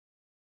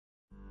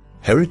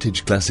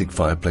Heritage Classic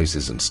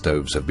Fireplaces and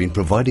Stoves have been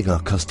providing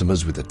our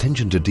customers with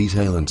attention to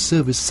detail and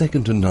service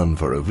second to none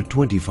for over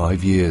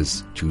 25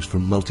 years. Choose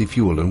from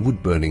multi-fuel and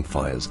wood-burning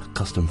fires,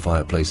 custom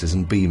fireplaces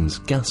and beams,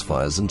 gas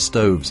fires and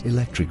stoves,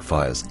 electric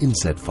fires,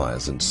 inset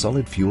fires and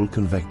solid fuel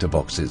convector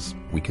boxes.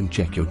 We can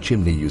check your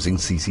chimney using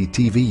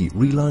CCTV,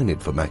 reline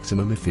it for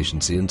maximum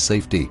efficiency and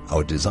safety.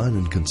 Our design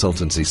and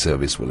consultancy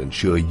service will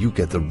ensure you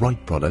get the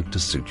right product to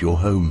suit your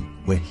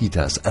home. We're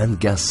HEATAS and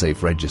Gas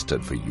Safe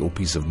registered for your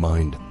peace of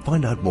mind.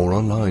 Find out more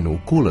online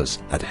or call us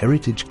at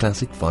Heritage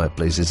Classic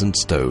Fireplaces and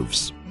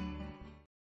Stoves.